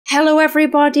Hello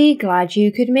everybody, glad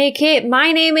you could make it.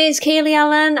 My name is Kaylee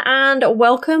Ellen and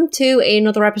welcome to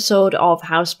another episode of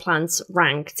Houseplants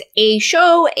Ranked, a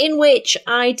show in which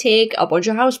I take a bunch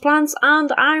of houseplants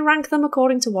and I rank them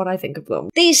according to what I think of them.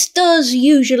 This does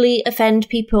usually offend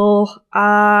people,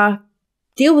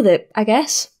 deal with it, I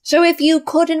guess. So if you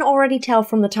couldn't already tell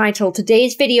from the title,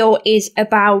 today's video is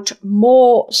about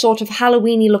more sort of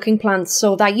Halloween-y looking plants.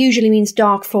 So that usually means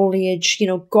dark foliage, you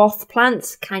know, goth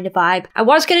plants kind of vibe. I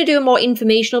was going to do a more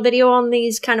informational video on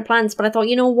these kind of plants, but I thought,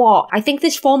 you know what? I think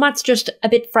this format's just a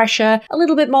bit fresher, a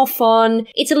little bit more fun.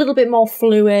 It's a little bit more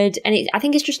fluid, and I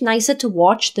think it's just nicer to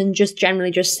watch than just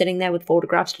generally just sitting there with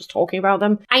photographs just talking about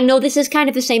them. I know this is kind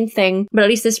of the same thing, but at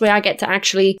least this way I get to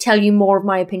actually tell you more of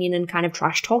my opinion and kind of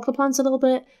trash talk the plants a little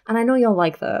bit. And I know you'll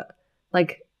like that.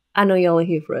 I know you're all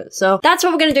here for it. So that's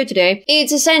what we're going to do today.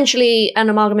 It's essentially an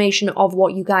amalgamation of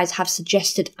what you guys have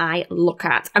suggested I look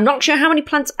at. I'm not sure how many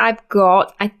plants I've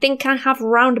got. I think I have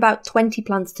around about 20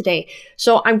 plants today.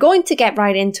 So I'm going to get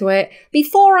right into it.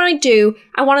 Before I do,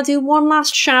 I want to do one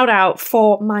last shout out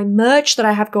for my merch that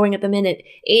I have going at the minute.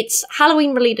 It's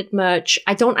Halloween related merch.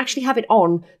 I don't actually have it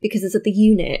on because it's at the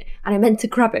unit and I meant to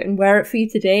grab it and wear it for you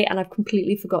today and I've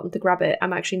completely forgotten to grab it.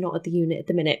 I'm actually not at the unit at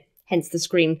the minute. Hence the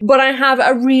screen. But I have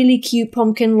a really cute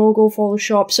pumpkin logo for the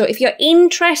shop. So if you're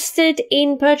interested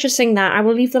in purchasing that, I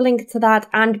will leave the link to that.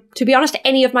 And to be honest,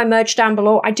 any of my merch down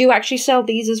below, I do actually sell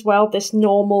these as well. This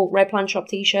normal Red Plant Shop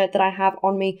t-shirt that I have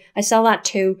on me, I sell that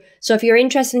too. So if you're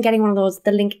interested in getting one of those,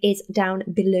 the link is down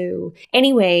below.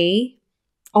 Anyway,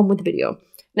 on with the video.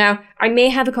 Now, I may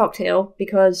have a cocktail,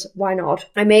 because why not?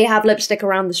 I may have lipstick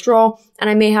around the straw, and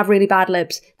I may have really bad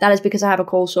lips. That is because I have a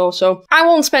cold sore, so I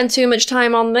won't spend too much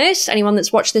time on this. Anyone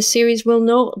that's watched this series will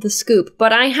know the scoop.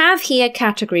 But I have here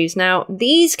categories. Now,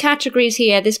 these categories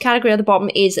here, this category at the bottom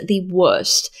is the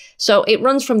worst. So it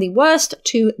runs from the worst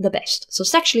to the best. So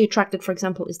sexually attracted, for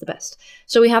example, is the best.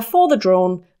 So we have For the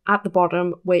Drone at the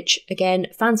bottom, which, again,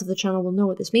 fans of the channel will know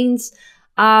what this means.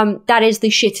 That is the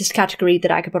shittest category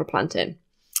that I could put a plant in.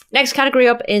 Next category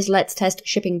up is Let's Test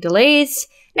Shipping Delays.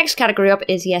 Next category up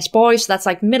is Yes Boy, so that's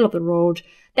like middle of the road.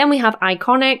 Then we have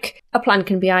Iconic. A plant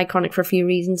can be iconic for a few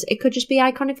reasons. It could just be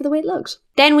iconic for the way it looks.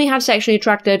 Then we have Sexually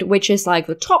Attracted, which is like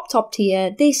the top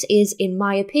tier. This is, in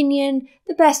my opinion,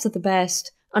 the best of the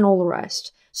best, and all the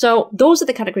rest. So those are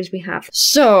the categories we have.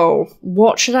 So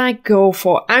what should I go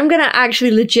for? I'm going to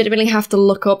actually legitimately have to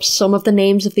look up some of the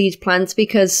names of these plants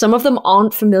because some of them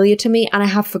aren't familiar to me and I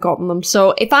have forgotten them.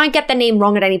 So if I get the name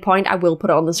wrong at any point, I will put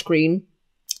it on the screen.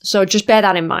 So just bear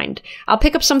that in mind. I'll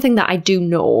pick up something that I do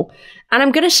know. And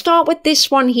I'm going to start with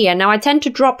this one here. Now, I tend to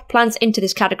drop plants into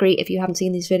this category, if you haven't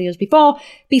seen these videos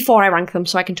before I rank them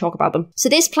so I can talk about them. So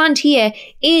this plant here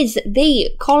is the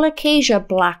Colocasia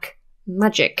Black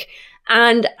Magic.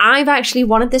 And I've actually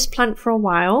wanted this plant for a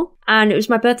while, and it was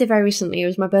my birthday very recently. It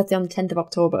was my birthday on the 10th of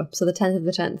October, so the 10th of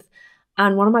the 10th.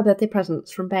 And one of my birthday presents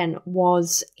from Ben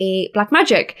was a Black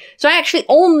Magic. So I actually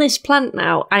own this plant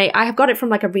now. I have got it from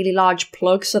like a really large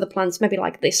plug, so the plant's maybe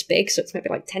like this big, so it's maybe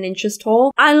like 10 inches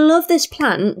tall. I love this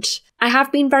plant. I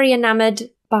have been very enamored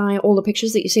by all the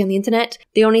pictures that you see on the internet.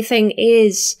 The only thing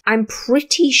is, I'm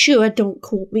pretty sure, don't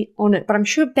quote me on it, but I'm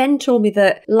sure Ben told me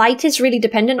that light is really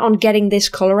dependent on getting this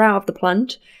colour out of the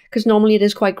plant, because normally it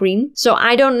is quite green. So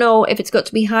I don't know if it's got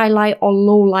to be high light or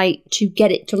low light to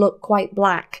get it to look quite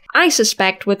black. I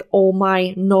suspect with all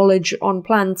my knowledge on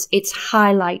plants, it's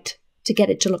high light to get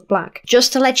it to look black.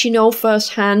 Just to let you know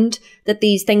firsthand that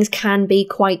these things can be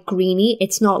quite greeny.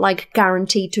 It's not like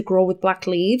guaranteed to grow with black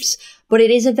leaves, but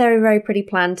it is a very, very pretty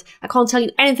plant. I can't tell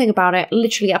you anything about it.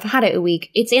 Literally, I've had it a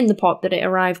week. It's in the pot that it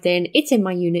arrived in. It's in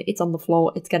my unit. It's on the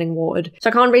floor. It's getting watered.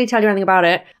 So I can't really tell you anything about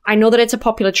it. I know that it's a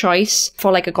popular choice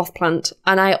for like a goth plant.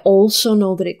 And I also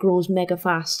know that it grows mega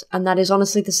fast. And that is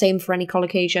honestly the same for any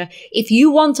Colocasia. If you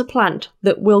want a plant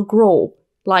that will grow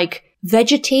like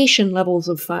vegetation levels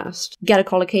of fast, get a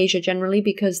Colocasia generally,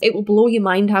 because it will blow your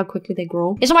mind how quickly they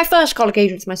grow. It's not my first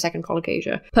Colocasia, it's my second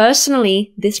Colocasia.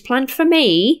 Personally, this plant for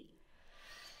me,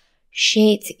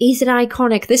 shit, is it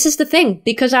iconic? This is the thing,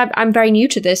 because I'm very new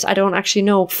to this, I don't actually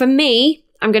know. For me,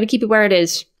 I'm going to keep it where it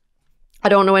is. I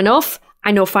don't know enough.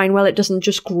 I know fine well it doesn't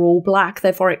just grow black,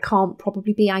 therefore it can't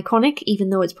probably be iconic, even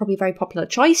though it's probably a very popular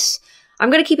choice. I'm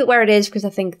going to keep it where it is, because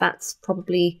I think that's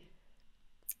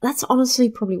honestly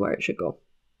probably where it should go.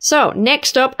 So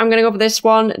next up, I'm going to go for this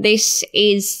one.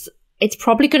 It's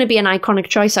probably going to be an iconic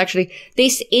choice, actually.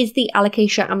 This is the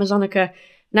Alocasia amazonica.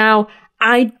 Now,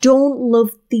 I don't love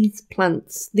these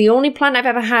plants. The only plant I've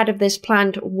ever had of this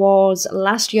plant was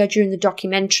last year during the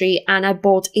documentary, and I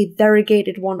bought a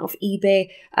variegated one off eBay.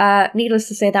 Needless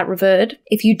to say, that reverted.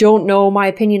 If you don't know my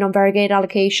opinion on variegated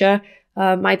Alocasia,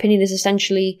 My opinion is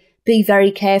essentially be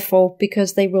very careful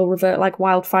because they will revert like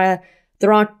wildfire.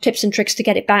 There are tips and tricks to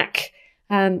get it back.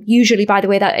 Usually, by the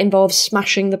way, that involves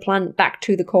smashing the plant back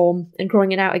to the corm and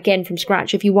growing it out again from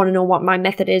scratch. If you want to know what my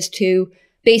method is to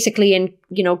basically,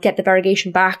 get the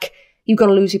variegation back, you've got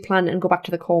to lose your plant and go back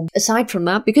to the corm. Aside from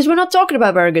that, because we're not talking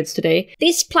about variegates today,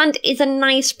 this plant is a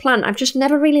nice plant. I've just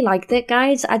never really liked it,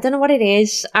 guys. I don't know what it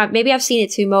is. Maybe I've seen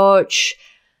it too much.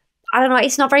 I don't know.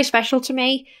 It's not very special to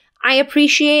me. I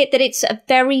appreciate that it's a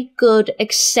very good,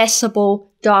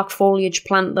 accessible dark foliage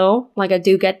plant, though. Like, I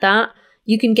do get that.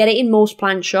 You can get it in most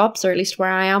plant shops, or at least where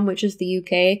I am, which is the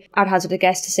UK. I'd hazard a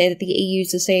guess to say that the EU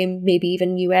is the same, maybe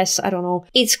even US, I don't know.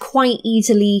 It's quite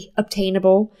easily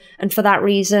obtainable, and for that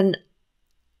reason,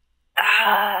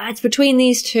 it's between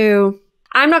these two.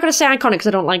 I'm not going to say iconic because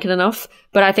I don't like it enough,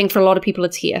 but I think for a lot of people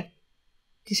it's here.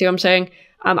 Do you see what I'm saying?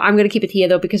 I'm going to keep it here,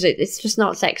 though, because it's just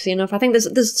not sexy enough. I think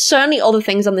there's certainly other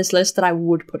things on this list that I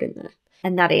would put in there,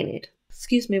 and that ain't it.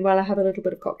 Excuse me while I have a little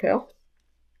bit of cocktail.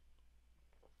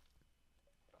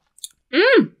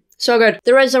 So good.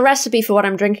 There is a recipe for what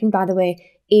I'm drinking, by the way,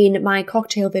 in my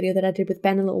cocktail video that I did with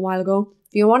Ben a little while ago.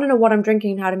 If you want to know what I'm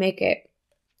drinking and how to make it,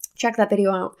 check that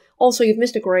video out. Also, you've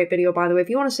missed a great video, by the way. If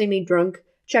you want to see me drunk,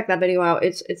 check that video out.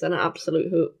 It's an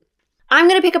absolute hoot. I'm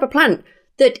going to pick up a plant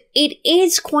that it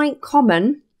is quite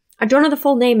common. I don't know the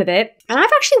full name of it. And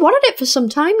I've actually wanted it for some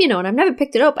time, and I've never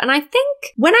picked it up. And I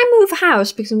think when I move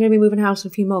house, because I'm going to be moving house in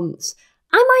a few months,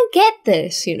 I might get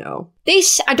this,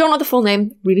 This, I don't know the full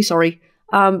name. Really sorry.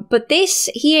 But this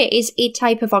here is a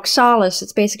type of oxalis.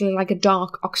 It's basically like a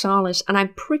dark oxalis. And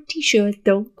I'm pretty sure,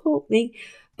 don't quote me,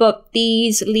 but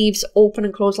these leaves open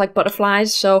and close like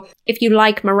butterflies. So if you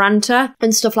like Maranta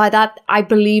and stuff like that, I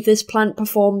believe this plant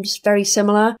performs very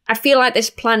similar. I feel like this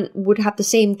plant would have the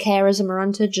same care as a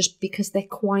Maranta just because they're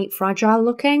quite fragile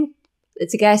looking.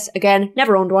 It's a guess. Again,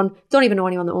 never owned one. Don't even know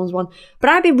anyone that owns one.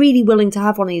 But I'd be really willing to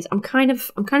have one of these. I'm kind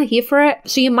of here for it.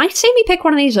 So you might see me pick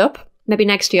one of these up. Maybe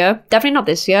next year. Definitely not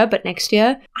this year, but next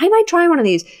year. I might try one of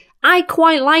these. I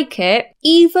quite like it,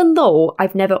 even though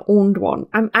I've never owned one.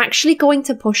 I'm actually going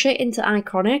to push it into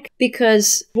iconic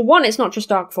because, for one, it's not just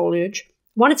dark foliage.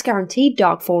 One, it's guaranteed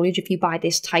dark foliage if you buy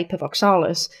this type of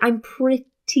oxalis. I'm pretty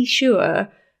sure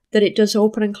that it does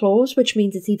open and close, which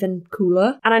means it's even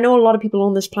cooler. And I know a lot of people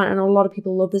own this plant and a lot of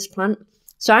people love this plant.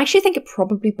 So I actually think it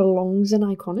probably belongs in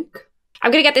iconic. I'm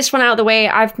going to get this one out of the way.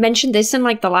 I've mentioned this in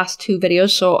like the last 2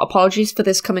 videos, so apologies for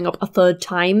this coming up a 3rd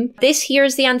time. This here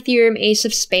is the Anthurium Ace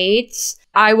of Spades.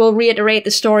 I will reiterate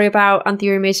the story about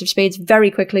Anthurium Ace of Spades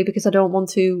very quickly because I don't want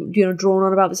to, drone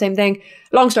on about the same thing.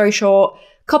 Long story short,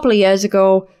 a couple of years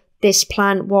ago, this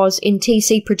plant was in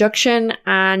TC production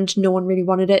and no one really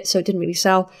wanted it, so it didn't really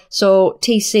sell. So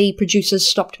TC producers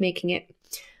stopped making it.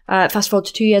 Fast forward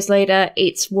to 2 years later,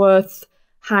 it's worth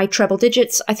high treble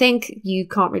digits, I think. You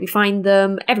can't really find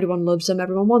them. Everyone loves them.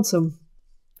 Everyone wants them.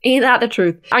 Ain't that the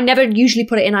truth? I never usually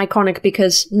put it in iconic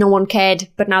because no one cared,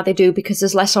 but now they do because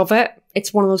there's less of it.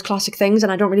 It's one of those classic things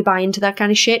and I don't really buy into that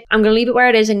kind of shit. I'm going to leave it where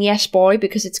it is in Yes Boy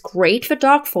because it's great for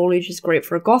dark foliage. It's great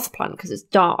for a goth plant because it's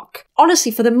dark.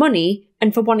 Honestly, for the money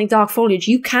and for wanting dark foliage,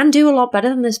 you can do a lot better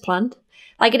than this plant.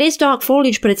 Like, it is dark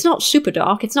foliage, but it's not super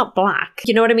dark. It's not black.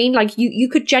 You know what I mean? Like, you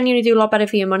could genuinely do a lot better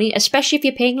for your money, especially if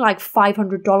you're paying like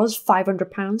 $500,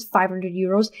 £500,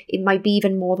 €500. It might be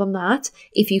even more than that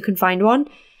if you can find one.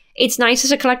 It's nice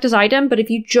as a collector's item, but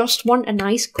if you just want a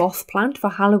nice goth plant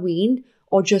for Halloween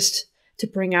or just to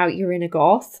bring out your inner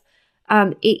goth,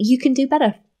 you can do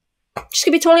better. Just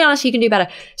to be totally honest, you can do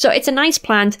better. So it's a nice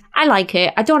plant. I like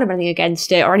it. I don't have anything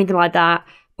against it or anything like that,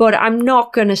 but I'm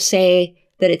not going to say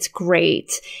that it's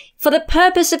great. For the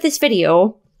purpose of this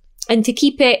video, and to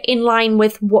keep it in line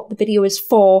with what the video is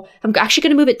for, I'm actually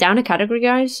going to move it down a category,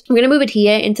 guys. I'm going to move it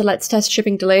here into Let's Test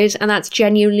Shipping Delays, and that's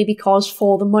genuinely because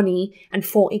for the money and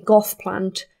for a goth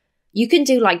plant, you can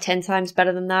do like 10 times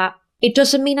better than that. It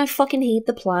doesn't mean I fucking hate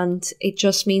the plant. It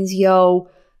just means,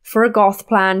 for a goth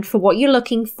plant, for what you're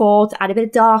looking for, to add a bit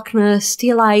of darkness to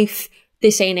your life,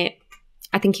 this ain't it.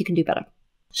 I think you can do better.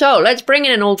 So, let's bring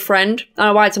in an old friend. I don't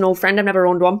know why it's an old friend, I've never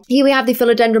owned one. Here we have the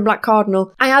Philodendron Black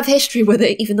Cardinal. I have history with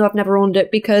it, even though I've never owned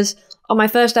it, because on my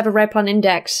first ever Rare Plant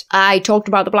Index, I talked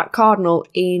about the Black Cardinal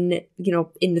in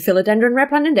the Philodendron Rare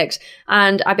Plant Index.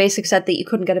 And I basically said that you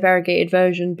couldn't get a variegated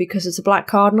version because it's a Black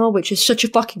Cardinal, which is such a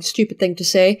fucking stupid thing to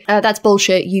say. That's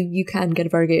bullshit. You can get a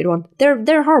variegated one.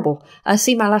 They're horrible.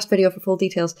 See my last video for full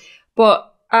details.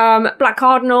 But, Black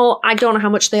Cardinal, I don't know how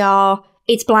much they are.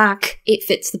 It's black. It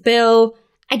fits the bill.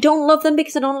 I don't love them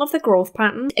because I don't love the growth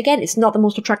pattern. Again, it's not the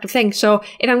most attractive thing. So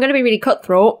if I'm going to be really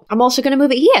cutthroat, I'm also going to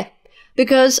move it here.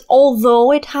 Because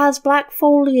although it has black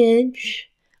foliage,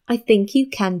 I think you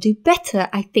can do better.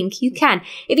 I think you can.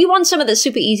 If you want something that's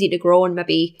super easy to grow and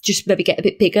maybe get a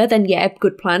bit bigger, then yeah,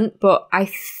 good plant. But I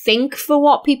think for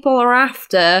what people are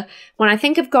after, when I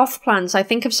think of goth plants, I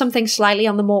think of something slightly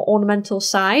on the more ornamental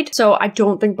side. So I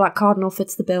don't think black cardinal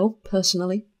fits the bill,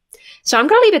 personally. So I'm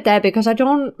going to leave it there because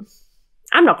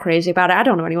I'm not crazy about it. I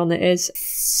don't know anyone that is.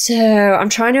 So I'm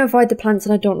trying to avoid the plants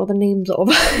that I don't know the names of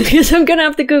because I'm going to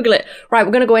have to Google it. Right,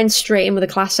 we're going to go in straight in with a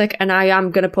classic, and I am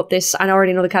going to put this, I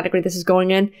already know the category this is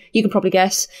going in. You can probably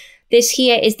guess. This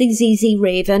here is the ZZ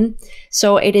Raven.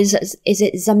 So it is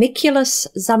it Zamiculus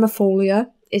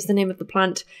zamifolia is the name of the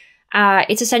plant.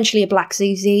 It's essentially a black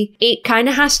ZZ. It kind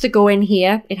of has to go in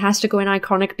here. It has to go in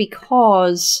iconic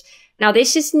because... Now,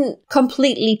 this isn't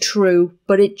completely true,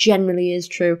 but it generally is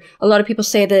true. A lot of people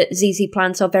say that ZZ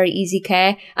plants are very easy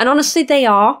care, and honestly, they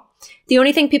are. The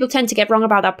only thing people tend to get wrong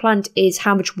about that plant is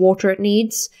how much water it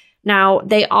needs. Now,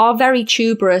 they are very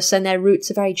tuberous, and their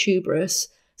roots are very tuberous,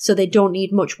 so they don't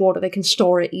need much water. They can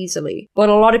store it easily. But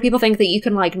a lot of people think that you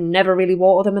can, like, never really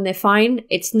water them and they're fine.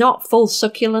 It's not full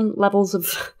succulent levels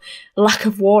of lack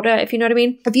of water, if you know what I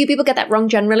mean. A few people get that wrong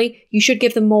generally. You should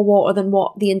give them more water than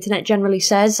what the internet generally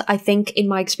says. I think, in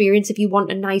my experience, if you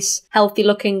want a nice,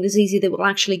 healthy-looking ZZ that will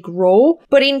actually grow.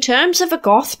 But in terms of a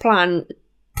goth plant,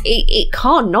 it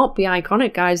can't not be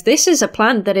iconic, guys. This is a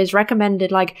plant that is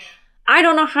recommended, like, I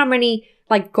don't know how many,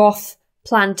 like, goth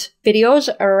plant videos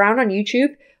are around on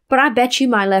YouTube, but I bet you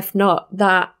my left nut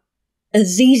that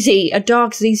a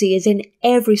dark ZZ is in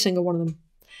every single one of them.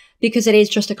 Because it is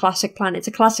just a classic plant. It's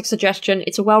a classic suggestion.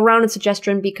 It's a well-rounded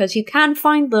suggestion because you can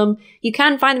find them. You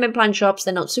can find them in plant shops.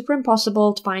 They're not super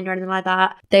impossible to find or anything like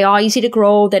that. They are easy to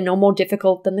grow. They're no more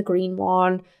difficult than the green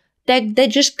one. They're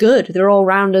just good. They're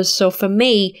all-rounders. So for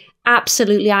me,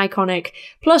 absolutely iconic.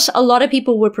 Plus, a lot of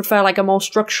people would prefer like a more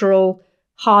structural,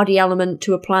 hardy element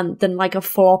to a plant than like a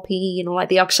floppy, you know, like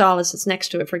the oxalis that's next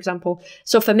to it, for example.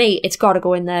 So for me, it's got to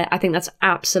go in there. I think that's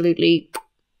totally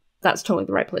the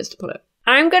right place to put it.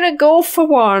 I'm going to go for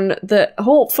one that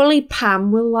hopefully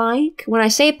Pam will like. When I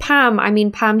say Pam, I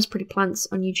mean Pam's Pretty Plants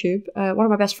on YouTube. One of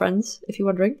my best friends, if you're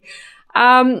wondering.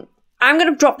 I'm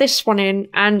going to drop this one in,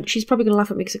 and she's probably going to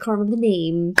laugh at me because I can't remember the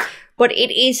name. But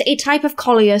it is a type of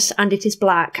coleus, and it is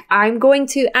black. I'm going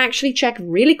to actually check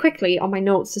really quickly on my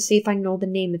notes to see if I know the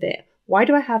name of it. Why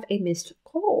do I have a missed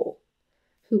call?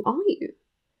 Who are you?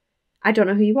 I don't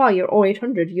know who you are. You're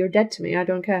 0800. You're dead to me. I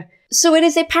don't care. So it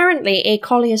is apparently a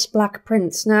coleus black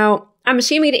prince. Now, I'm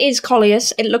assuming it is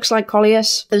coleus. It looks like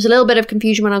coleus. There was a little bit of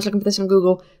confusion when I was looking for this on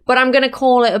Google, but I'm going to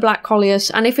call it a black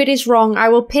coleus. And if it is wrong, I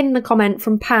will pin the comment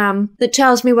from Pam that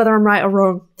tells me whether I'm right or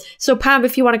wrong. So Pam,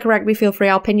 if you want to correct me, feel free.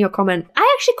 I'll pin your comment.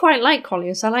 I actually quite like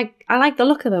coleus. I like the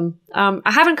look of them. I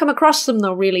haven't come across them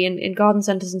though, really, in garden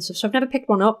centres and stuff. So I've never picked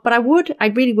one up, but I would. I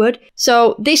really would.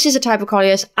 So this is a type of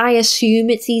coleus. I assume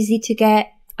it's easy to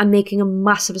get. I'm making a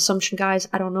massive assumption, guys.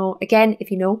 I don't know. Again, if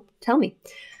you know, tell me.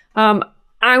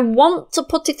 I want to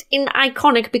put it in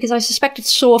iconic because I suspect it's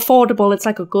so affordable, it's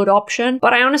like a good option.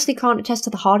 But I honestly can't attest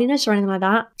to the hardiness or anything like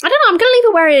that. I don't know, I'm going to leave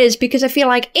it where it is because I feel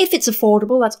like if it's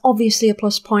affordable, that's obviously a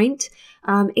plus point.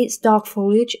 It's dark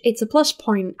foliage, it's a plus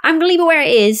point. I'm going to leave it where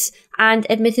it is, and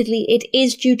admittedly, it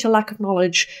is due to lack of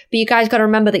knowledge. But you guys got to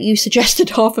remember that you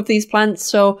suggested half of these plants,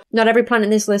 so not every plant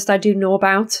in this list I do know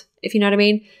about, if you know what I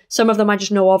mean. Some of them I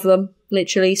just know of them,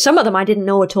 literally. Some of them I didn't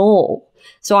know at all.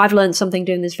 So I've learned something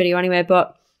doing this video anyway,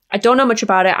 but I don't know much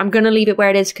about it. I'm going to leave it where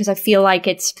it is because I feel like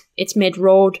it's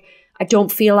mid-road. I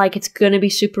don't feel like it's going to be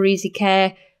super easy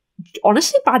care.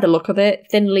 Honestly, by the look of it,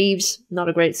 thin leaves, not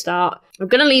a great start. I'm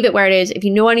going to leave it where it is. If you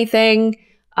know anything,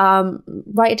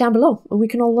 write it down below and we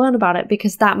can all learn about it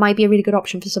because that might be a really good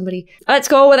option for somebody. Let's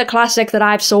go with a classic that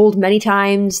I've sold many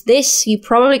times. This, you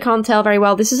probably can't tell very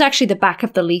well. This is actually the back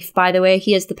of the leaf, by the way.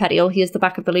 Here's the petiole, here's the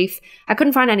back of the leaf. I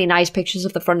couldn't find any nice pictures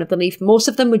of the front of the leaf. Most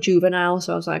of them were juvenile,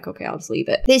 so I was like, okay, I'll just leave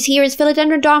it. This here is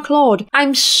Philodendron Dark Lord.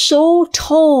 I'm so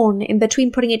torn in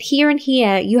between putting it here and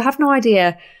here. You have no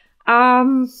idea.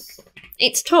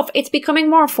 It's tough. It's becoming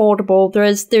more affordable.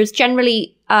 There's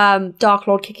generally Dark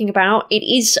Lord kicking about. It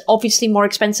is obviously more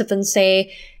expensive than,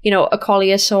 say, you know, a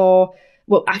coleus or,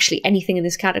 well, actually anything in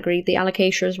this category, the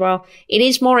alocasia as well. It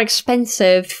is more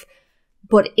expensive,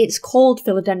 but it's called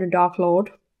Philodendron Dark Lord.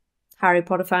 Harry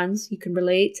Potter fans, you can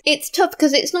relate. It's tough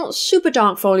because it's not super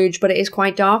dark foliage, but it is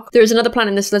quite dark. There's another plant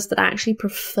in this list that I actually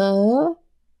prefer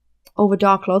over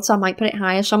Dark Lord, so I might put it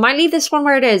higher. So I might leave this one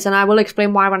where it is, and I will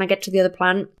explain why when I get to the other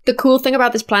plant. The cool thing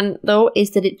about this plant, though,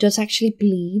 is that it does actually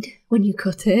bleed when you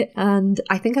cut it, and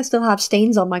I think I still have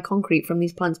stains on my concrete from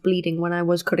these plants bleeding when I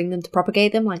was cutting them to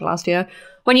propagate them, like last year.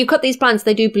 When you cut these plants,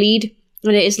 they do bleed,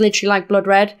 and it is literally like blood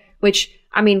red, which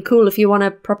I mean, cool if you want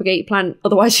to propagate your plant,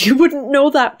 otherwise you wouldn't know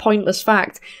that pointless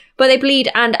fact. But they bleed,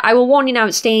 and I will warn you now,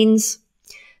 it stains.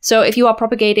 So if you are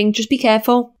propagating, just be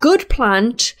careful. Good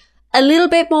plant, a little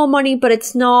bit more money, but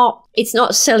it's not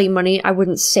silly money, I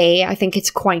wouldn't say. I think it's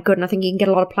quite good, and I think you can get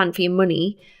a lot of plant for your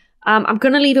money. I'm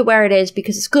going to leave it where it is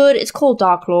because it's good. It's called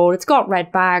Dark Lord. It's got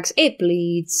red bags. It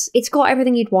bleeds. It's got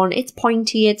everything you'd want. It's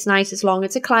pointy. It's nice. It's long.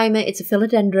 It's a climate. It's a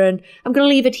philodendron. I'm going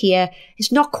to leave it here.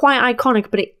 It's not quite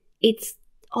iconic, but it's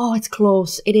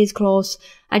close. It is close.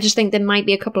 I just think there might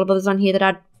be a couple of others on here that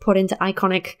I'd put into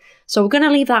iconic. So we're going to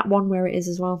leave that one where it is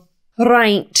as well.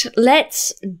 Right.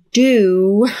 Let's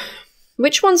do...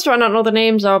 Which ones do I not know the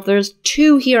names of? There's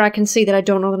two here I can see that I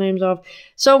don't know the names of.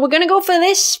 So we're going to go for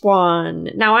this one.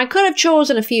 Now, I could have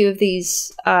chosen a few of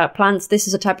these plants. This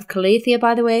is a type of Calathea,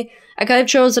 by the way. I could have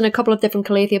chosen a couple of different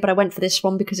Calathea, but I went for this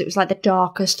one because it was like the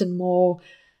darkest and more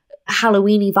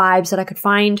Halloween-y vibes that I could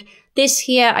find. This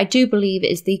here, I do believe,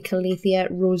 is the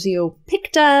Calathea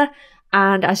roseo-picta.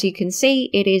 And as you can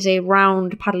see, it is a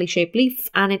round, paddly-shaped leaf,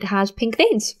 and it has pink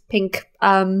veins. Pink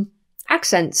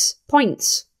accents,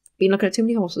 points. Been looking at too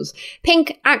many horses.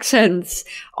 Pink accents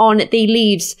on the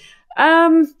leaves.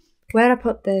 Where'd I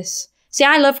put this? See,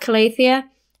 I love Calathea,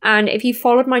 and if you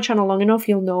followed my channel long enough,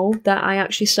 you'll know that I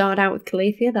actually started out with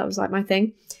Calathea. That was like my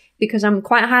thing, because I'm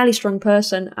quite a highly strung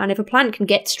person, and if a plant can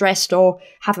get stressed or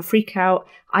have a freak out,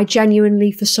 I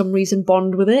genuinely, for some reason,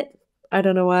 bond with it. I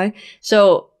don't know why.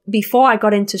 So before I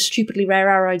got into stupidly rare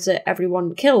Aroids that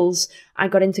everyone kills, I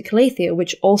got into Calathea,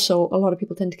 which also a lot of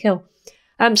people tend to kill.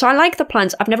 So I like the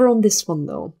plants. I've never owned this one,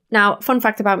 though. Now, fun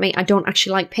fact about me, I don't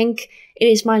actually like pink. It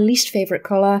is my least favourite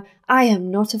colour. I am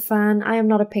not a fan. I am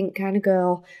not a pink kind of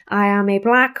girl. I am a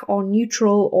black or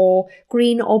neutral or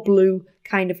green or blue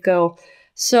kind of girl.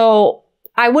 So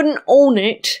I wouldn't own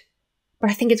it, but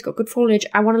I think it's got good foliage.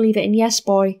 I want to leave it in Yes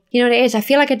Boy. You know what it is? I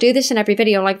feel like I do this in every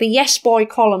video. Like, the Yes Boy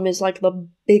column is like the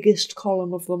biggest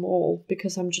column of them all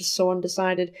because I'm just so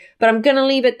undecided. But I'm going to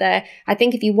leave it there. I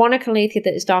think if you want a Calathea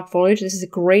that is dark foliage, this is a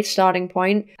great starting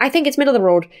point. I think it's middle of the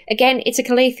road. Again, it's a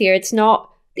Calathea. It's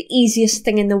not the easiest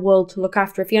thing in the world to look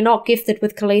after. If you're not gifted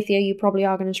with Calathea, you probably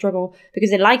are going to struggle because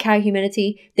they like high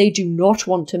humidity. They do not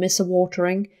want to miss a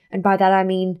watering. And by that I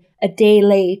mean a day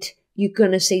late, you're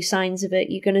going to see signs of it.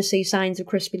 You're going to see signs of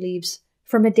crispy leaves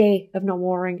from a day of not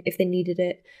watering if they needed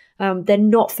it. They're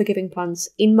not forgiving plants,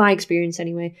 in my experience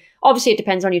anyway. Obviously, it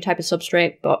depends on your type of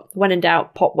substrate, but when in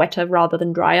doubt, pot wetter rather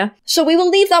than drier. So we will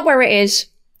leave that where it is.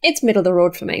 It's middle of the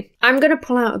road for me. I'm going to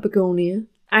pull out a begonia.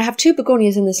 I have two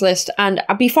begonias in this list, and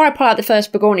before I pull out the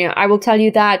first begonia, I will tell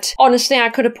you that, honestly, I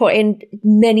could have put in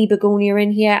many begonia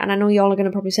in here, and I know y'all are going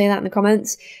to probably say that in the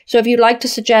comments. So if you'd like to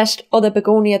suggest other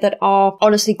begonia that are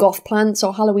honestly goth plants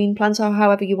or Halloween plants or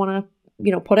however you want to,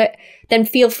 you know, put it, then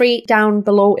feel free down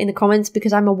below in the comments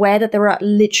because I'm aware that there are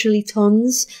literally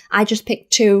tons. I just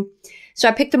picked two. So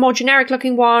I picked a more generic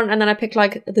looking one, and then I picked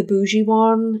like the bougie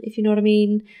one, if you know what I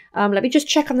mean. Let me just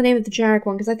check on the name of the generic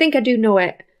one because I think I do know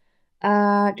it.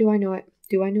 Do I know it?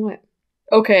 Do I know it?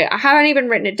 Okay, I haven't even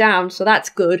written it down, so that's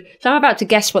good. So I'm about to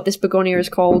guess what this begonia is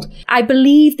called. I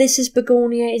believe this is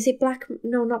begonia. Is it black?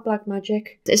 No, not black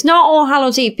magic. It's not All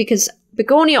Hallows Eve because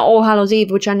begonia All Hallows Eve,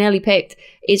 which I nearly picked,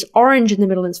 is orange in the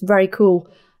middle and it's very cool.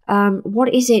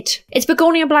 What is it? It's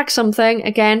begonia black something.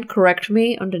 Again, correct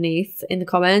me underneath in the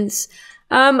comments.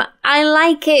 I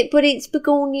like it, but it's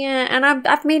begonia, and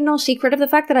I've made no secret of the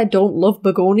fact that I don't love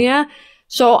begonia,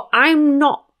 so I'm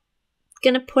not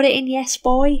gonna put it in Yes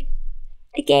Boy.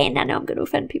 Again, I know I'm gonna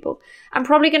offend people. I'm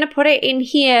probably gonna put it in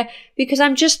here because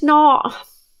I'm just not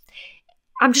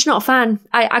a fan.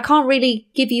 I can't really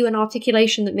give you an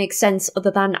articulation that makes sense other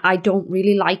than I don't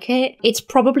really like it. It's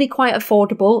probably quite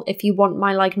affordable if you want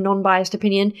my like non-biased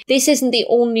opinion. This isn't the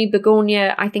only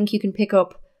begonia I think you can pick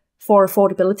up for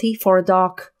affordability for a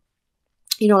dark,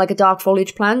 you know, like a dark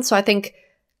foliage plant. So I think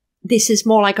this is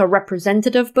more like a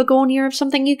representative begonia of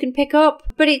something you can pick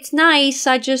up. But it's nice.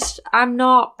 I'm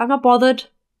not bothered.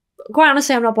 Quite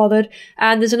honestly, I'm not bothered.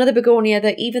 And there's another begonia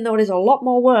that, even though it is a lot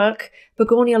more work,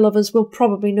 begonia lovers will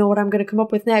probably know what I'm going to come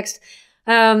up with next.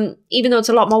 Even though it's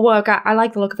a lot more work, I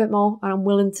like the look of it more, and I'm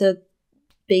willing to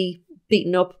be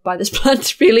beaten up by this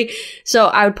plant, really. So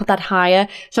I would put that higher.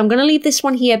 So I'm going to leave this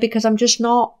one here because I'm just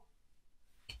not...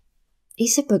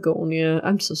 It's a begonia.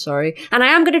 I'm so sorry. And I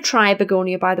am going to try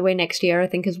begonia, by the way, next year, I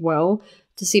think, as well,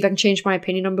 to see if I can change my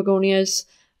opinion on begonias.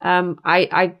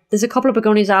 There's a couple of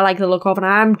begonias I like the look of, and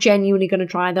I am genuinely going to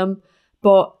try them.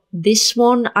 But this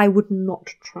one, I would not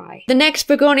try. The next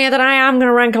begonia that I am going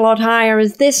to rank a lot higher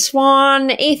is this one.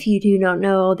 If you do not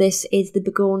know, this is the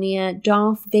begonia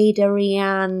Darth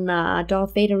Vaderiana.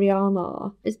 Darth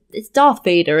Vaderiana. It's Darth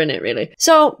Vader, in it, really.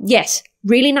 So, yes,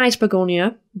 Really nice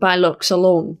begonia by looks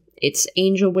alone. It's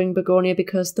angel wing begonia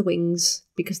because the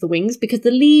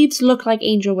leaves look like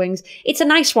angel wings. It's a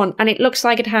nice one, and it looks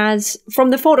like it has,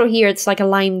 from the photo here, it's like a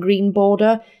lime green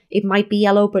border. It might be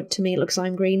yellow, but to me it looks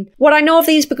lime green. What I know of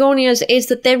these begonias is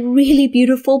that they're really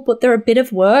beautiful, but they're a bit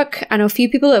of work. I know a few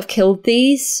people have killed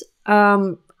these.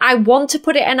 I want to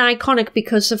put it in iconic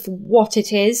because of what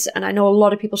it is, and I know a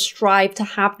lot of people strive to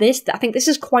have this. I think this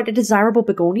is quite a desirable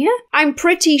begonia. I'm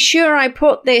pretty sure I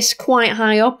put this quite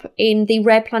high up in the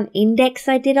rare plant index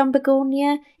I did on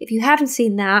begonia. If you haven't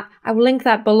seen that, I will link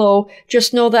that below.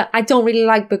 Just know that I don't really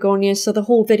like begonias, so the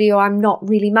whole video I'm not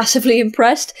really massively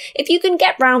impressed. If you can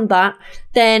get round that,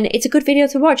 then it's a good video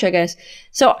to watch, I guess.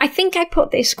 So I think I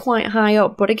put this quite high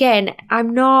up, but again,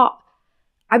 I'm not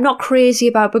crazy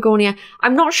about begonia.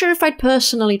 I'm not sure if I'd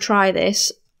personally try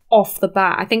this off the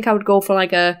bat. I think I would go for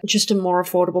like just a more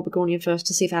affordable begonia first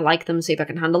to see if I like them, see if I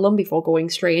can handle them before going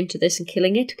straight into this and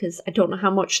killing it, because I don't know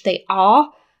how much they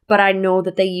are, but I know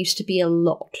that they used to be a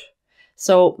lot.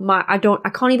 So I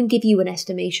can't even give you an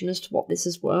estimation as to what this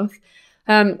is worth.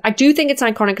 I do think it's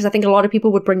iconic because I think a lot of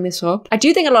people would bring this up. I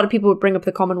do think a lot of people would bring up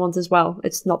the common ones as well.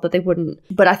 It's not that they wouldn't.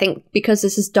 But I think because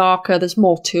this is darker, there's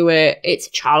more to it. It's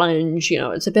a challenge, you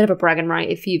know, it's a bit of a bragging right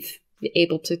if you've been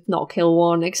able to not kill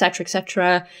one, etc.,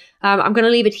 etc. I'm going to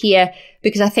leave it here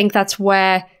because I think that's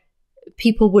where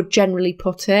people would generally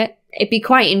put it. It'd be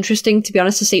quite interesting, to be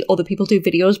honest, to see other people do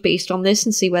videos based on this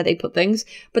and see where they put things.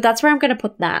 But that's where I'm going to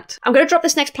put that. I'm going to drop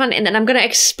this next plant in and I'm going to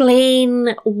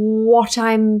explain what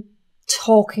I'm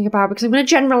talking about because I'm going to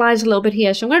generalize a little bit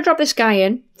here. So I'm going to drop this guy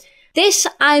in. This,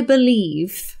 I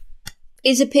believe,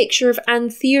 is a picture of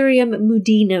Anthurium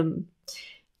mudinum.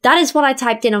 That is what I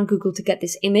typed in on Google to get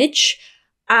this image,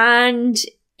 and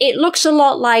it looks a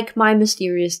lot like my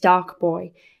mysterious dark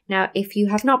boy. Now, if you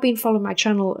have not been following my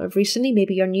channel recently,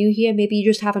 maybe you're new here, maybe you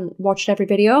just haven't watched every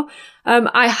video,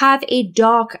 I have a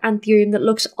dark Anthurium that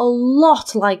looks a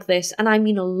lot like this, and I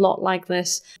mean a lot like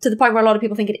this, to the point where a lot of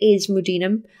people think it is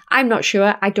mudinum. I'm not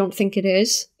sure. I don't think it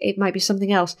is. It might be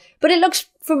something else. But it looks,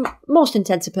 for most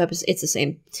intents and purposes, it's the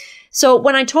same. So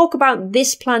when I talk about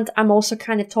this plant, I'm also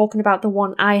kind of talking about the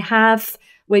one I have,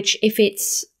 which if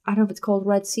it's, I don't know if it's called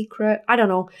Red Secret, I don't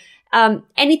know.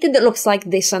 Anything that looks like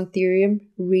this Anthurium,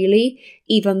 really,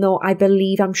 even though I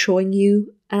believe I'm showing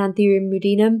you an Anthurium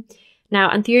mudinum. Now,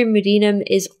 Anthurium mudinum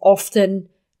is often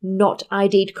not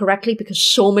ID'd correctly because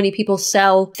so many people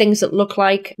sell things that look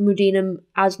like mudinum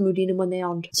as mudinum when they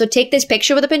aren't. So take this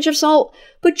picture with a pinch of salt,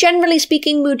 but generally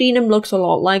speaking, mudinum looks a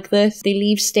lot like this. The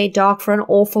leaves stay dark for an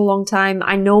awful long time.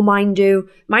 I know mine do.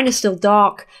 Mine is still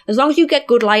dark. As long as you get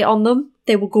good light on them,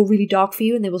 they will go really dark for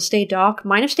you and they will stay dark.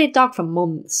 Mine have stayed dark for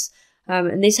months.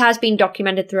 And this has been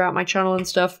documented throughout my channel and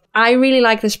stuff. I really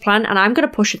like this plant and I'm going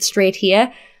to push it straight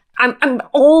here. I'm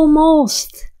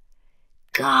almost...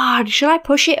 God, should I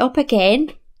push it up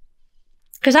again?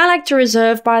 Because I like to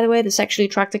reserve, by the way, the sexually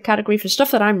attracted category for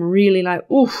stuff that I'm really like,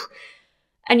 oof.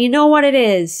 And you know what it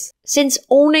is? Since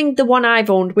owning the one I've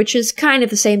owned, which is kind of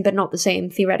the same but not the same,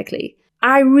 theoretically,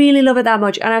 I really love it that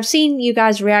much. And I've seen you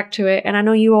guys react to it, and I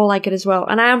know you all like it as well.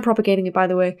 And I am propagating it, by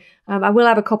the way. I will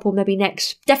have a couple maybe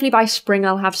next. Definitely by spring,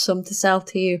 I'll have some to sell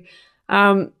to you.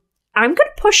 I'm going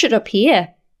to push it up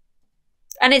here.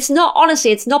 And it's not, honestly,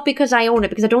 it's not because I own it,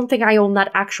 because I don't think I own that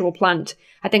actual plant.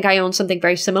 I think I own something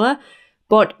very similar.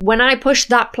 But when I push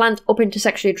that plant up into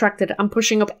sexually attracted, I'm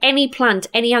pushing up any plant,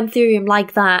 any Anthurium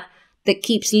like that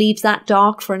keeps leaves that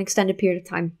dark for an extended period of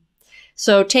time.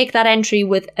 So take that entry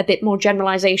with a bit more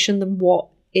generalization than what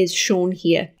is shown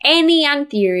here. Any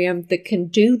Anthurium that can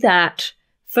do that,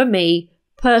 for me,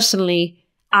 personally,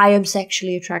 I am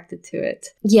sexually attracted to it.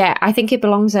 Yeah, I think it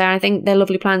belongs there. I think they're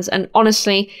lovely plants. And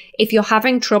honestly, if you're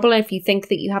having trouble, if you think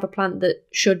that you have a plant that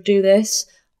should do this,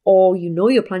 or you know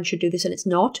your plant should do this and it's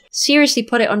not, seriously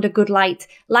put it under good light.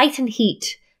 Light and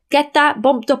heat. Get that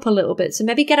bumped up a little bit. So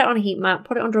maybe get it on a heat mat,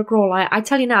 put it under a grow light. I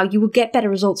tell you now, you will get better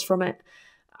results from it.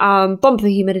 Bump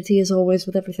the humidity as always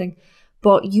with everything.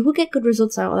 But you will get good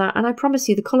results out of that. And I promise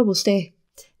you, the colour will stay.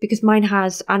 Because mine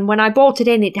has, and when I bought it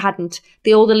in, it hadn't.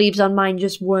 The older leaves on mine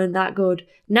just weren't that good.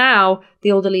 Now,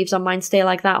 the older leaves on mine stay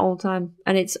like that all the time.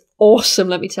 And it's awesome,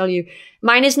 let me tell you.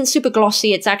 Mine isn't super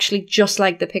glossy, it's actually just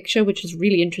like the picture, which is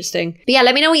really interesting. But yeah,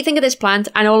 let me know what you think of this plant.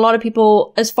 I know a lot of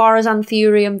people, as far as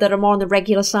Anthurium that are more on the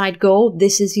regular side go,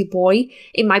 this is your boy.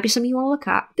 It might be something you want to look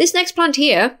at. This next plant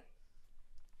here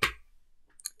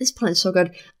This plant's so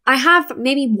good. I have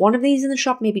maybe one of these in the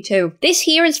shop, maybe two. This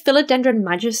here is Philodendron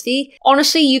Majesty.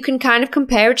 Honestly, you can kind of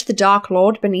compare it to the Dark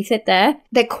Lord beneath it there.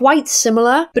 They're quite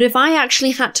similar, but if I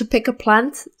actually had to pick a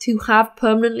plant to have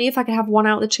permanently, if I could have one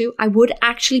out of the two, I would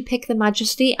actually pick the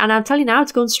Majesty. And I'll tell you now,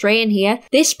 it's going straight in here.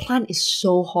 This plant is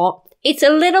so hot. It's a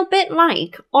little bit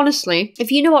like, honestly,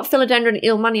 if you know what Philodendron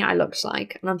Ilmanii looks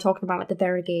like, and I'm talking about like the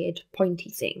variegated pointy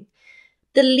thing,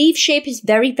 the leaf shape is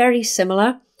very, very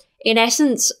similar. In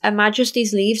essence, a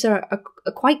Majesty's leaves are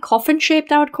quite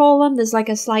coffin-shaped, I would call them. There's like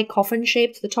a slight coffin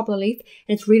shape to the top of the leaf,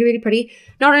 and it's really, really pretty.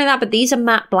 Not only that, but these are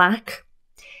matte black,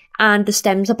 and the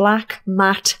stems are black.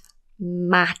 Matte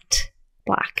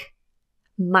black.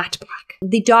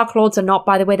 The Dark Lords are not,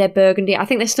 by the way, they're burgundy. I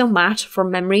think they're still matte from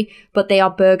memory, but they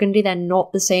are burgundy. They're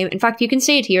not the same. In fact, you can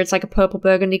see it here. It's like a purple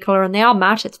burgundy colour, and they are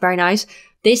matte. It's very nice.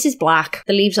 This is black.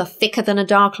 The leaves are thicker than a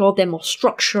Dark Lord. They're more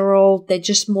structural. They're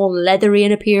just more leathery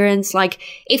in appearance. Like,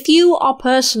 if you are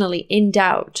personally in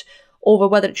doubt over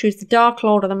whether to choose the Dark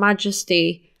Lord or the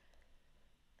Majesty,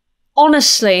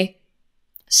 honestly,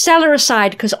 seller aside,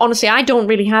 because honestly, I don't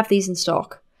really have these in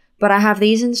stock, but I have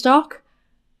these in stock,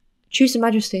 choose the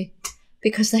Majesty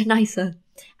because they're nicer.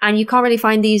 And you can't really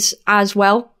find these as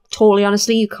well. Totally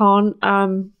honestly, you can't.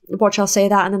 Watch, I'll say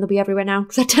that and then they'll be everywhere now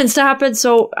because that tends to happen.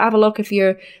 So have a look if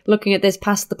you're looking at this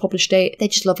past the published date. They're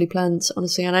just lovely plants,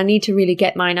 honestly, and I need to really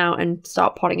get mine out and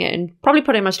start potting it and probably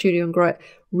put it in my studio and grow it.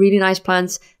 Really nice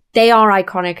plants. They are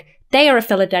iconic. They are a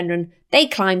philodendron. They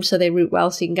climb so they root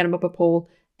well so you can get them up a pole.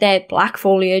 They're black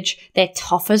foliage. They're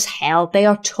tough as hell. They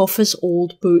are tough as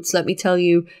old boots, let me tell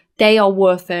you. They are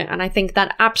worth it, and I think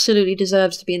that absolutely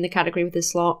deserves to be in the category with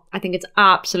this lot. I think it's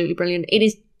absolutely brilliant. It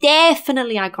is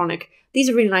definitely iconic. These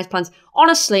are really nice plants.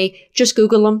 Honestly, just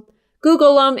Google them.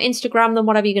 Google them, Instagram them,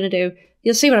 whatever you're going to do.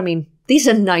 You'll see what I mean. These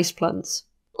are nice plants.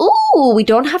 Ooh, we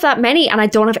don't have that many, and I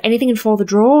don't have anything in For the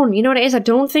Drone. You know what it is? I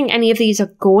don't think any of these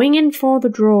are going in For the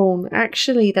Drone.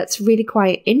 Actually, that's really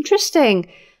quite interesting.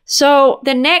 So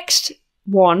the next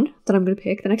one that I'm going to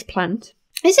pick, the next plant,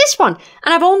 is this one.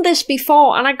 And I've owned this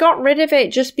before, and I got rid of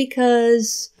it just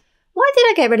because... Why did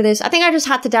I get rid of this? I think I just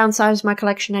had to downsize my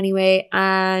collection anyway,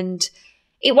 and...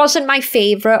 It wasn't my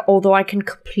favourite, although I can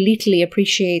completely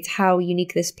appreciate how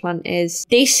unique this plant is.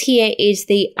 This here is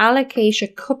the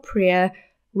Alocasia cuprea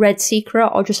Red Secret,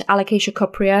 or just Alocasia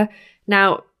cuprea.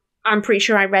 Now, I'm pretty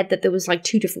sure I read that there was like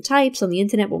two different types on the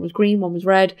internet. One was green, one was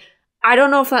red. I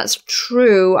don't know if that's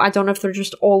true. I don't know if they're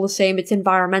just all the same. It's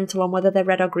environmental on whether they're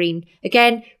red or green.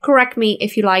 Again, correct me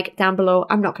if you like down below.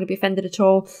 I'm not going to be offended at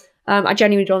all. I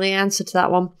genuinely don't know the answer to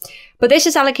that one. But this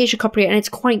is Alocasia cuprea, and it's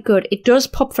quite good. It does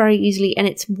pop very easily, and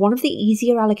it's one of the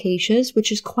easier alocasias, which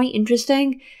is quite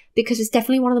interesting because it's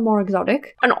definitely one of the more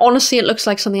exotic. And honestly, it looks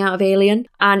like something out of Alien,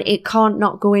 and it can't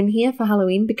not go in here for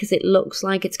Halloween because it looks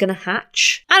like it's going to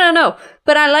hatch. I don't know,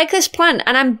 but I like this plant,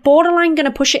 and I'm borderline going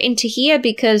to push it into here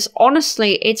because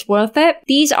honestly, it's worth it.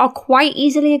 These are quite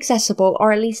easily accessible,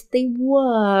 or at least they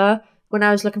were when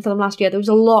I was looking for them last year. There was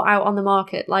a lot out on the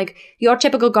market. Like, your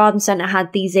typical garden centre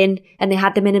had these in, and they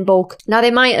had them in bulk. Now,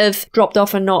 they might have dropped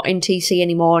off and not in TC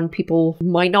anymore, and people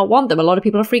might not want them. A lot of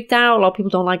people are freaked out. A lot of people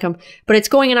don't like them. But it's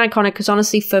going in iconic because,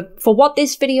 honestly, for what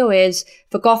this video is,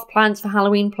 for goth plants, for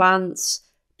Halloween plants,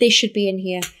 this should be in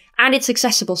here. And it's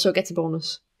accessible, so it gets a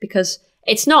bonus. Because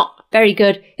it's not very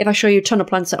good if I show you a ton of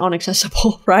plants that aren't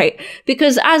accessible, right?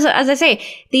 Because, as I say,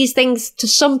 these things, to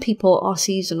some people, are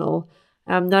seasonal.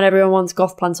 Not everyone wants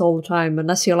goth plants all the time,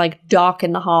 unless you're like dark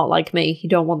in the heart like me. You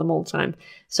don't want them all the time.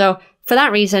 So for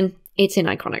that reason, it's in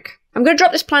iconic. I'm going to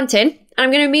drop this plant in, and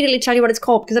I'm going to immediately tell you what it's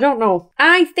called because I don't know.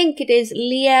 I think it is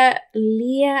Lea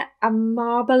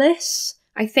amabilis.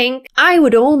 I think I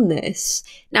would own this.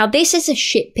 Now, this is a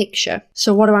shit picture.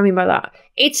 So what do I mean by that?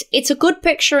 It's a good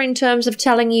picture in terms of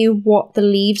telling you what the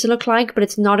leaves look like, but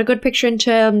it's not a good picture in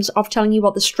terms of telling you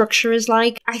what the structure is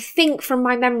like. I think from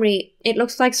my memory, it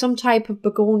looks like some type of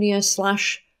begonia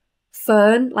 /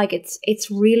 fern. Like, it's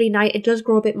really nice. It does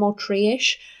grow a bit more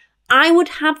tree-ish. I would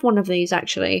have one of these,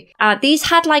 actually. These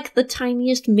had like the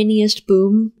tiniest, miniest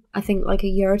boom, I think like a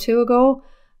year or two ago.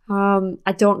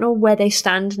 I don't know where they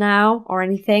stand now or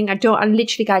anything. I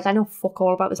literally, guys, I know fuck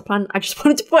all about this plant. I just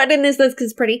wanted to put it in this list because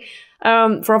it's pretty.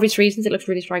 For obvious reasons, it looks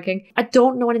really striking. I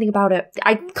don't know anything about it.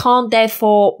 I can't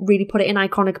therefore really put it in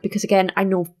iconic because, again, I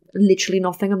know literally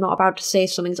nothing. I'm not about to say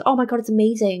something's, oh my god, it's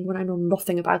amazing, when I know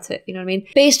nothing about it. You know what I mean?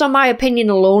 Based on my opinion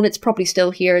alone, it's probably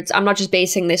still here. I'm not just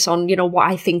basing this on, you know, what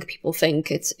I think people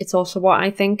think. It's also what I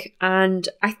think. And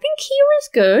I think here is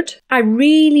good. I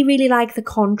really, really like the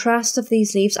contrast of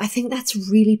these leaves. I think that's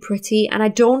really pretty. And I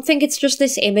don't think it's just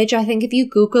this image. I think if you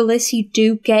Google this, you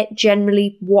do get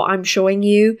generally what I'm showing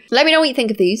you. Let me know what you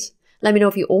think of these. Let me know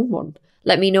if you own one.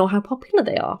 Let me know how popular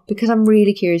they are, because I'm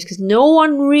really curious, because no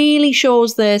one really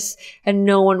shows this and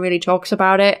no one really talks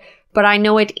about it, but I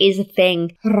know it is a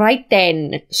thing. Right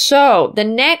then. So the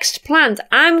next plant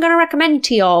I'm going to recommend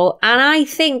to y'all, and I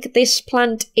think this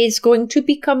plant is going to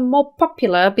become more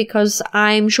popular because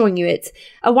I'm showing you it.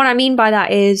 And what I mean by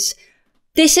that is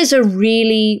this is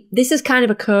kind of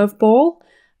a curveball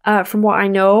from what I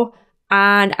know.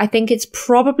 And I think it's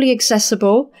probably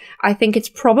accessible. I think it's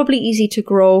probably easy to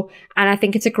grow. And I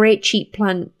think it's a great cheap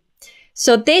plant.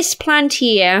 So this plant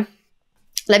here,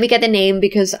 let me get the name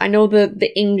because I know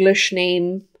the English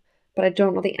name, but I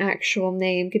don't know the actual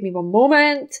name. Give me one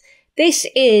moment. This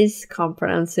is, can't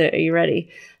pronounce it. Are you ready?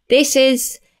 This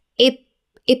is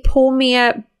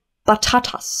Ipomea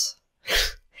batatas.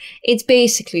 It's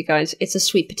basically, guys, it's a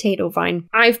sweet potato vine.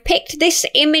 I've picked this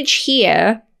image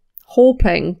here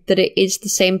hoping that it is the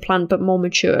same plant but more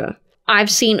mature. I've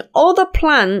seen other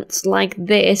plants like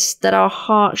this that are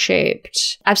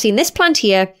heart-shaped. I've seen this plant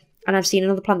here, and I've seen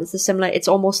another plant that's similar. It's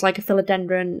almost like a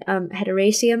philodendron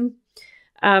hederaceum,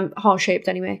 heart-shaped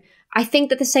anyway. I think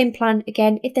they're the same plant.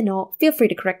 Again, if they're not, feel free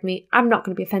to correct me. I'm not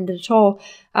going to be offended at all.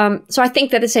 So I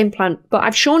think they're the same plant, but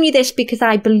I've shown you this because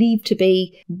I believe to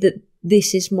be that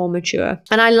this is more mature.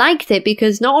 And I liked it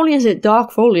because not only is it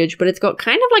dark foliage, but it's got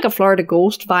kind of like a Florida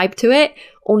Ghost vibe to it,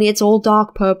 only it's all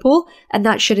dark purple, and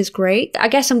that shit is great. I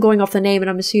guess I'm going off the name and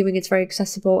I'm assuming it's very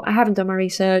accessible. I haven't done my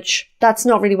research. That's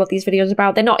not really what these videos are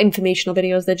about. They're not informational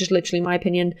videos, they're just literally my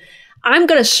opinion. I'm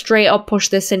going to straight up push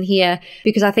this in here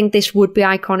because I think this would be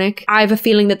iconic. I have a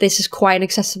feeling that this is quite an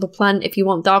accessible plant if you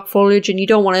want dark foliage and you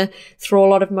don't want to throw a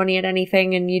lot of money at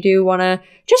anything and you do want to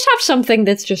just have something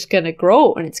that's just going to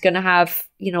grow and it's going to have,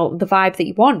 you know, the vibe that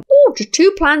you want. Oh, just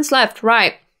 2 plants left.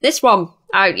 Right. This one.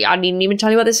 I didn't even tell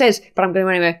you what this is, but I'm going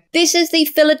to anyway. This is the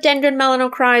philodendron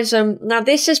melanochrysum. Now,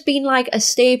 this has been like a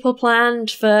staple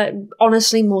plant for,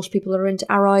 honestly, most people are into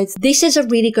aroids. This is a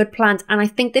really good plant, and I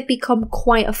think they've become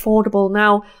quite affordable.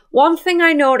 Now, one thing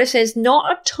I notice is not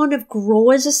a ton of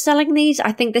growers are selling these.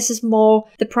 I think this is more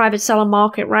the private seller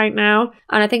market right now.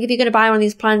 And I think if you're going to buy one of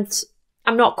these plants,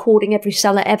 I'm not quoting every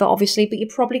seller ever, obviously, but you're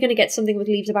probably going to get something with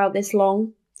leaves about this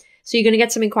long. So you're going to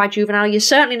get something quite juvenile. You're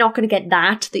certainly not going to get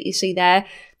that you see there.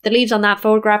 The leaves on that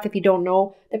photograph, if you don't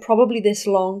know, they're probably this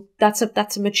long. That's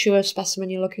a mature specimen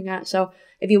you're looking at. So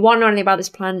if you want to know anything about this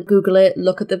plant, Google it,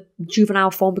 look at the juvenile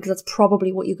form because that's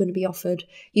probably what you're going to be offered.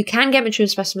 You can get mature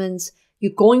specimens.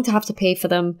 You're going to have to pay for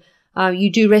them.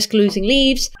 You do risk losing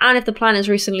leaves. And if the plant is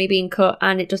recently being cut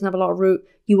and it doesn't have a lot of root,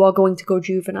 you are going to go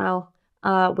juvenile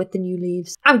with the new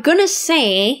leaves. I'm going to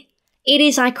say it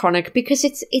is iconic because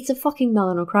it's a fucking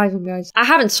melanochrysum, guys. I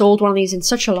haven't sold one of these in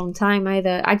such a long time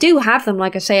either. I do have them,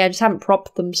 like I say, I just haven't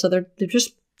propped them, so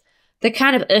they're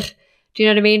kind of ugh. Do you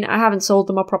know what I mean? I haven't sold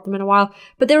them or propped them in a while.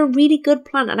 But they're a really good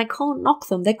plant and I can't knock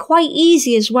them. They're quite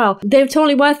easy as well. They're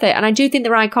totally worth it. And I do think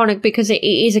they're iconic because it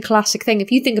is a classic thing.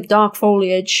 If you think of dark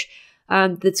foliage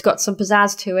that's got some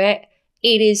pizzazz to it,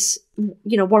 it is,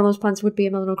 you know, one of those plants would be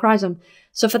a melanochrysum.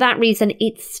 So for that reason,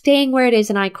 it's staying where it is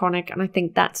and iconic, and I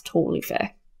think that's totally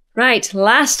fair. Right,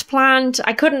 last plant.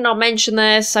 I couldn't not mention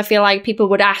this. I feel like people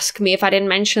would ask me if I didn't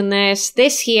mention this.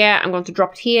 This here, I'm going to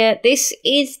drop it here. This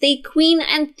is the Queen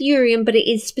Anthurium, but it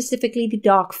is specifically the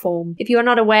dark form. If you are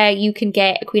not aware, you can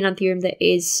get a Queen Anthurium that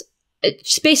is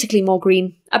just basically more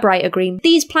green, a brighter green.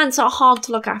 These plants are hard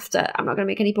to look after. I'm not going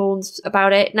to make any bones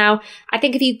about it. Now, I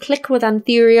think if you click with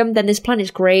Anthurium, then this plant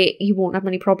is great. You won't have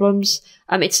many problems.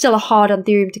 It's still a hard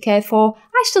Anthurium to care for.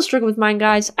 I still struggle with mine,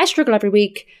 guys. I struggle every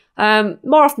week.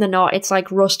 More often than not, it's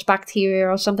like rust bacteria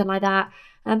or something like that.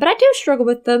 But I do struggle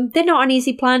with them. They're not an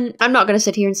easy plant. I'm not going to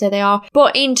sit here and say they are.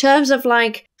 But in terms of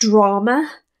like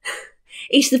drama,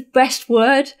 is the best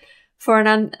word for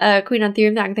a Queen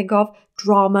Anthurium that I can think of.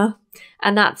 Drama.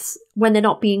 And that's when they're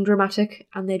not being dramatic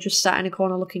and they're just sat in a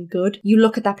corner looking good. You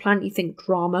look at that plant, you think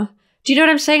drama. Do you know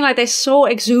what I'm saying? Like, they're so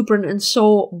exuberant and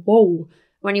so whoa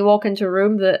when you walk into a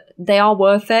room that they are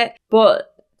worth it.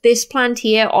 But this plant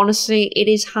here, honestly, it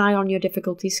is high on your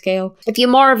difficulty scale. If you're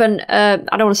more of an, I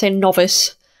don't want to say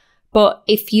novice, but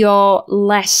if you're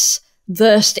less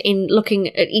versed in looking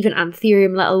at even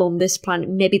Anthurium, let alone this plant,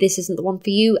 maybe this isn't the one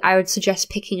for you. I would suggest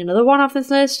picking another one off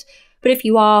this list. But if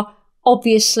you are,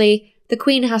 obviously, the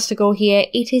Queen has to go here.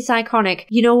 It is iconic.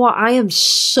 You know what? I am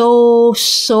so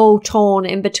torn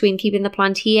in between keeping the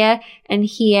plant here and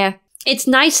here. It's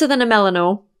nicer than a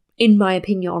Melano, in my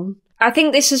opinion. I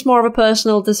think this is more of a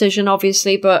personal decision,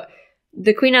 obviously, but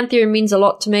the Queen Anthurium means a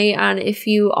lot to me, and if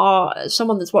you are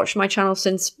someone that's watched my channel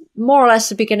since more or less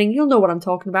the beginning, you'll know what I'm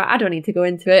talking about. I don't need to go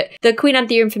into it. The Queen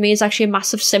Anthurium for me is actually a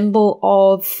massive symbol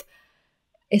of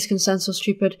It's gonna sound so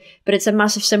stupid, but it's a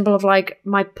massive symbol of like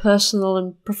my personal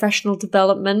and professional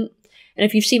development. And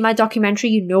if you've seen my documentary,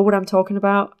 you know what I'm talking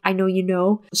about. I know you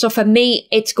know. So for me,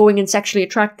 it's going and sexually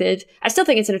attracted. I still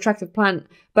think it's an attractive plant,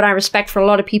 but I respect for a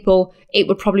lot of people, it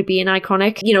would probably be an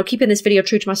iconic. You know, keeping this video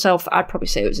true to myself, I'd probably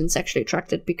say it was in sexually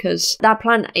attracted because that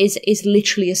plant is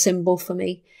literally a symbol for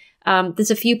me.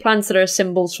 There's a few plants that are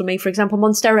symbols for me. For example,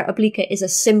 Monstera obliqua is a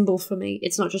symbol for me.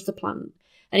 It's not just a plant.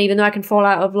 And even though I can fall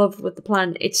out of love with the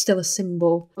plant, it's still a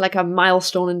symbol, like a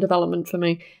milestone in development for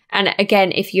me. And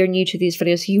again, if you're new to these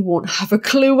videos, you won't have a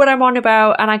clue what I'm on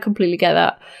about, and I completely get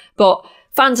that. But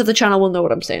fans of the channel will know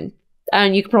what I'm saying,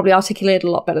 and you can probably articulate it a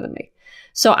lot better than me.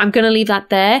 So I'm going to leave that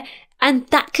there, and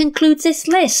that concludes this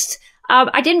list.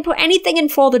 I didn't put anything in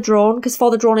For the Drone, because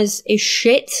For the Drone is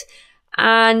shit,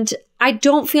 and I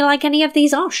don't feel like any of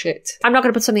these are shit. I'm not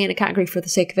going to put something in a category for the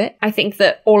sake of it. I think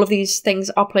that all of these things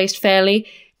are placed fairly.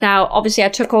 Now, obviously, I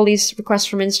took all these requests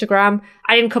from Instagram.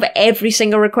 I didn't cover every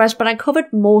single request, but I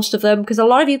covered most of them because a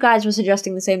lot of you guys were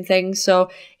suggesting the same thing. So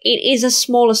it is a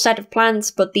smaller set of plants,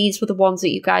 but these were the ones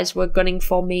that you guys were gunning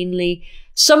for mainly.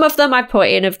 Some of them I put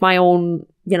in of my own,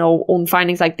 you know, own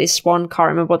findings, like this one. Can't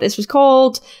remember what this was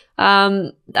called.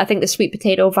 I think the sweet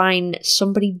potato vine,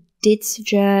 somebody did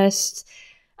suggest.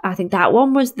 I think that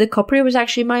one was, the cupria was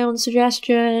actually my own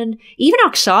suggestion. Even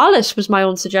oxalis was my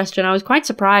own suggestion. I was quite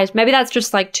surprised. Maybe that's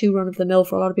just like too run-of-the-mill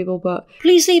for a lot of people, but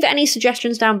please leave any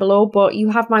suggestions down below. But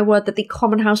you have my word that the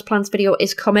common houseplants video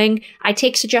is coming. I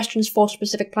take suggestions for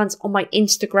specific plants on my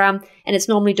Instagram, and it's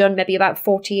normally done maybe about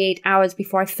 48 hours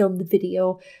before I film the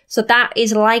video. So that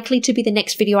is likely to be the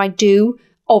next video I do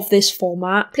of this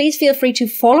format. Please feel free to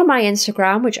follow my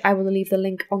Instagram, which I will leave the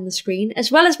link on the screen,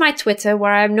 as well as my Twitter,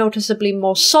 where I'm noticeably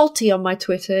more salty on my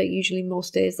Twitter, usually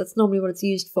most days. That's normally what it's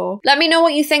used for. Let me know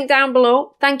what you think down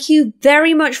below. Thank you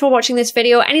very much for watching this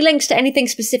video. Any links to anything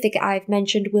specific I've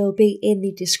mentioned will be in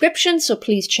the description, so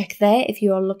please check there if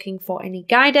you are looking for any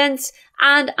guidance,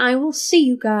 and I will see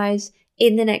you guys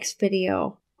in the next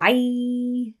video.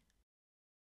 Bye!